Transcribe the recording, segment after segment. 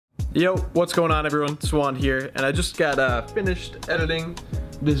Yo, what's going on everyone? Swan here, and I just got finished editing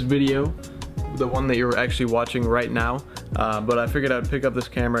this video, the one that you're actually watching right now, but I figured I'd pick up this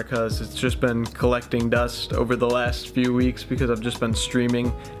camera because it's just been collecting dust over the last few weeks because I've just been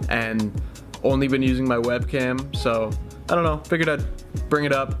streaming and only been using my webcam, so I don't know, figured I'd bring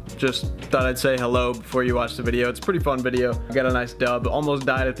it up. Just thought I'd say hello before you watch the video. It's a pretty fun video. I got a nice dub, almost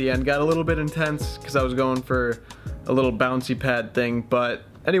died at the end, got a little bit intense because I was going for a little bouncy pad thing, but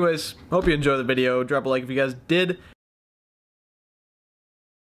anyways, hope you enjoy the video. Drop a like if you guys did.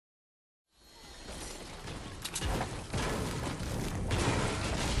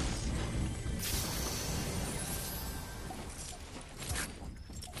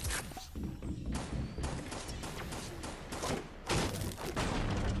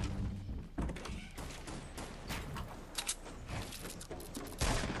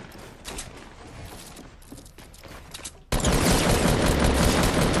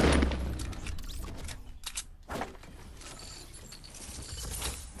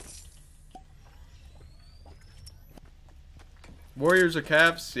 Warriors or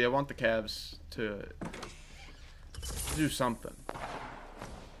Cavs? See, I want the Cavs to do something.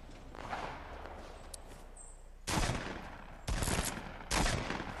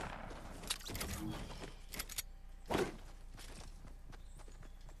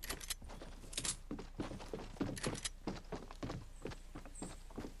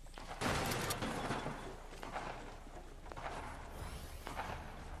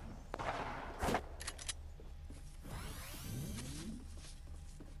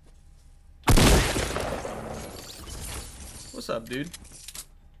 What's up, dude?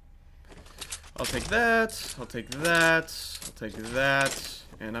 I'll take that, I'll take that, I'll take that,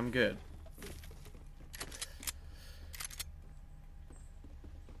 and I'm good.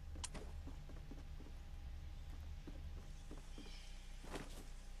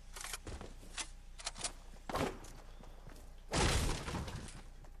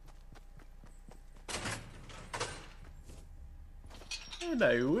 And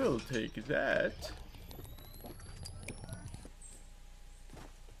I will take that.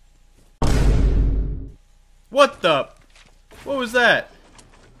 What the? What was that?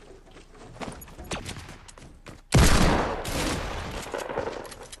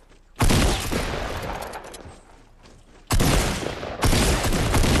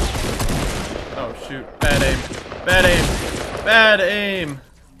 Oh shoot, bad aim. Bad aim. Bad aim.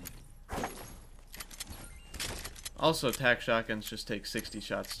 Also, attack shotguns just take 60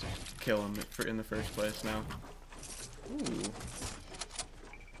 shots to kill him in the first place now. Ooh.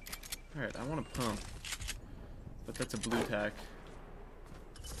 Alright, I want to pump. But that's a blue tack.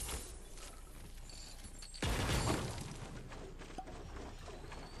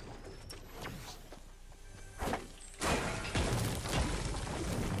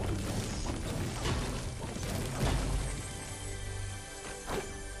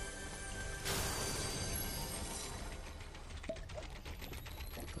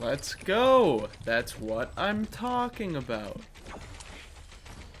 Let's go! That's what I'm talking about.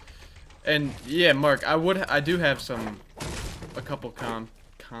 And yeah, Mark, I do have a couple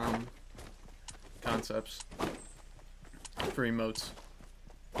concepts for emotes,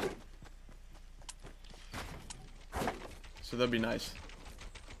 so that'd be nice.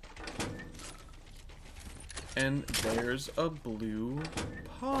 And there's a blue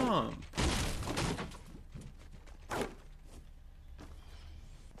pump.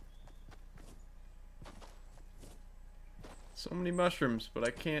 So many mushrooms, but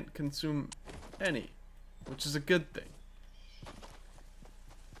I can't consume any, which is a good thing.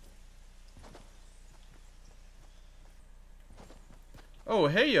 Oh,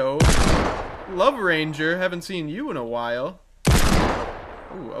 hey yo, Love Ranger, haven't seen you in a while.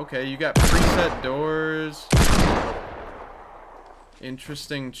 Ooh, okay, you got preset doors.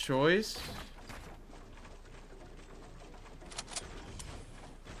 Interesting choice.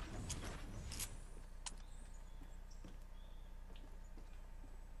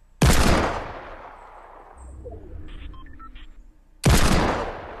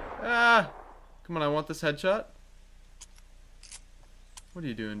 Ah! Come on, I want this headshot. What are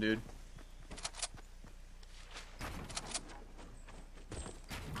you doing, dude?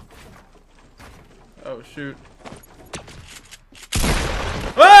 Oh, shoot.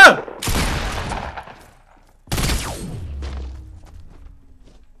 Ah!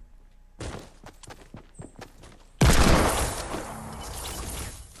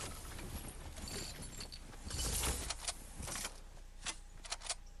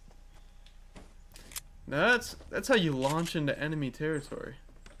 Now that's how you launch into enemy territory.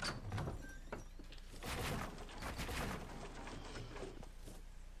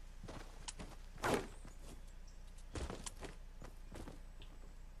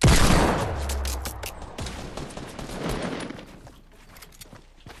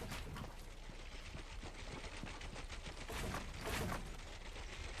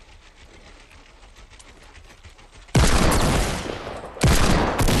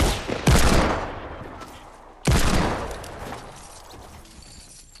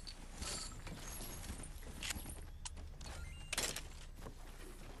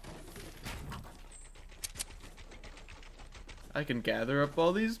 I can gather up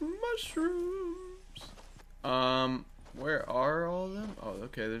all these mushrooms. Where are all of them? Oh,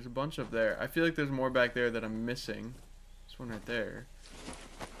 okay, there's a bunch up there. I feel like there's more back there that I'm missing. This one right there.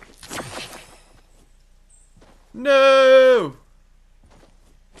 No!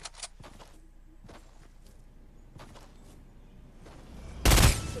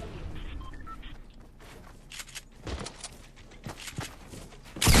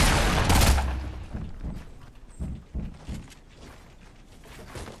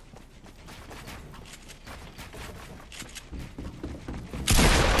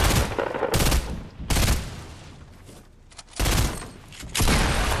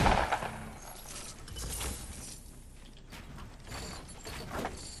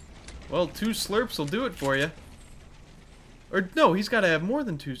 Well, 2 slurps will do it for you. Or, no, he's got to have more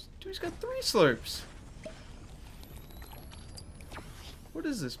than 2. He's got 3 slurps. What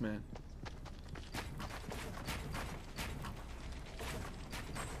is this, man?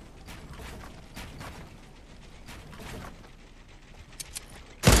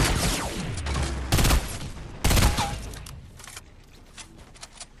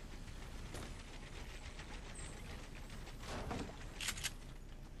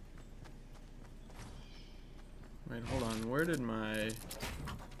 Wait, hold on. Where did my...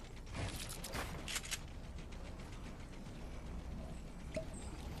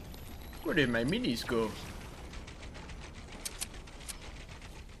 Where did my minis go?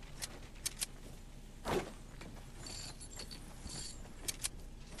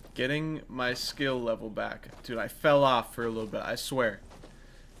 Getting my skill level back. Dude, I fell off for a little bit, I swear.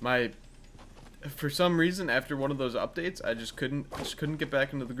 For some reason, after one of those updates, I just couldn't get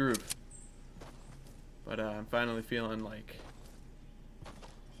back into the groove. But I'm finally feeling like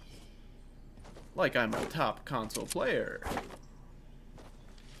I'm a top console player.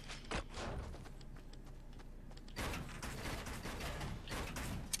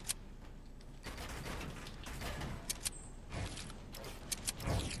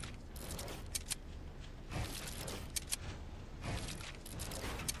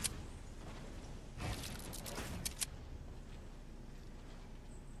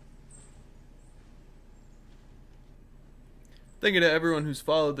 Thank you to everyone who's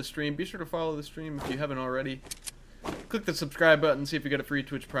followed the stream. Be sure to follow the stream if you haven't already. Click the subscribe button, see if you get a free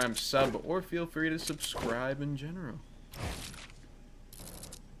Twitch Prime sub, or feel free to subscribe in general.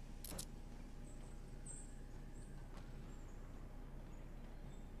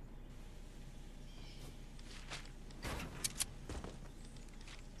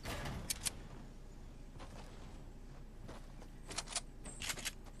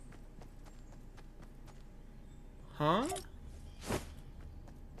 Huh?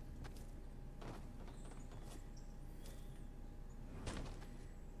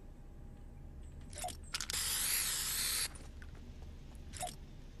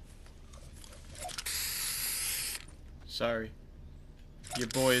 Sorry. Your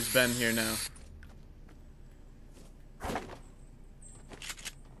boy has been here now.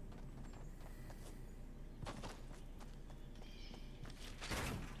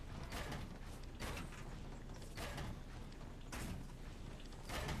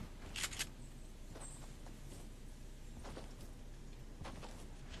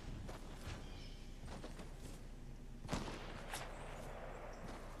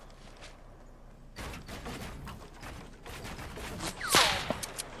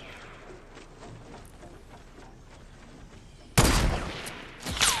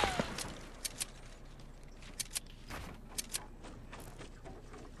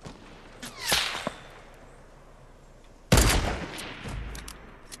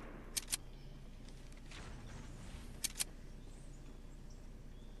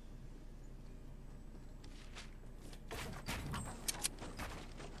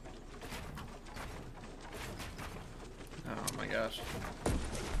 Oh my gosh.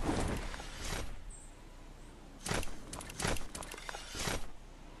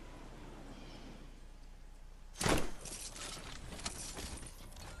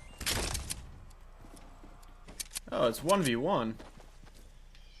 Oh, it's 1v1.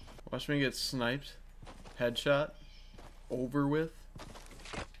 Watch me get sniped. Headshot. Over with.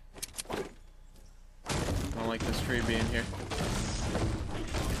 I don't like this tree being here.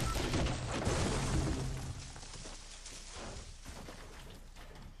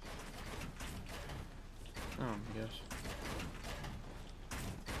 Oh my gosh.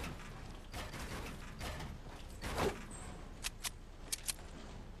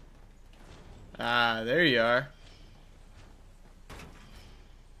 Ah, there you are.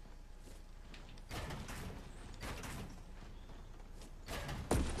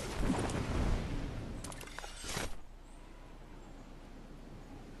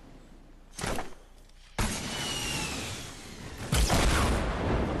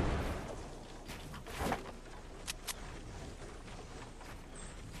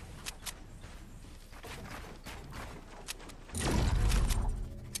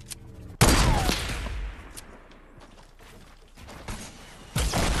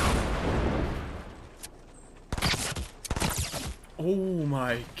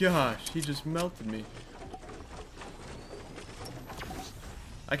 my gosh, he just melted me.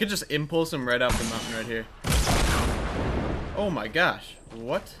 I could just impulse him right off the mountain right here. Oh my gosh,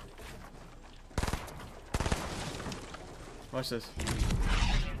 what? Watch this.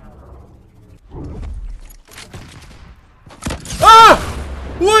 Ah!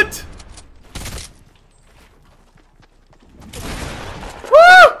 What?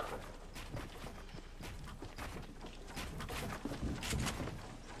 Woo!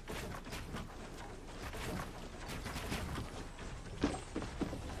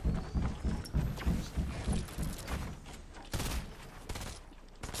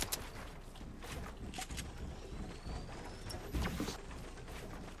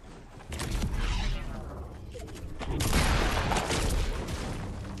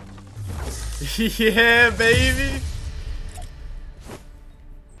 Yeah, baby.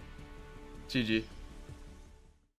 GG.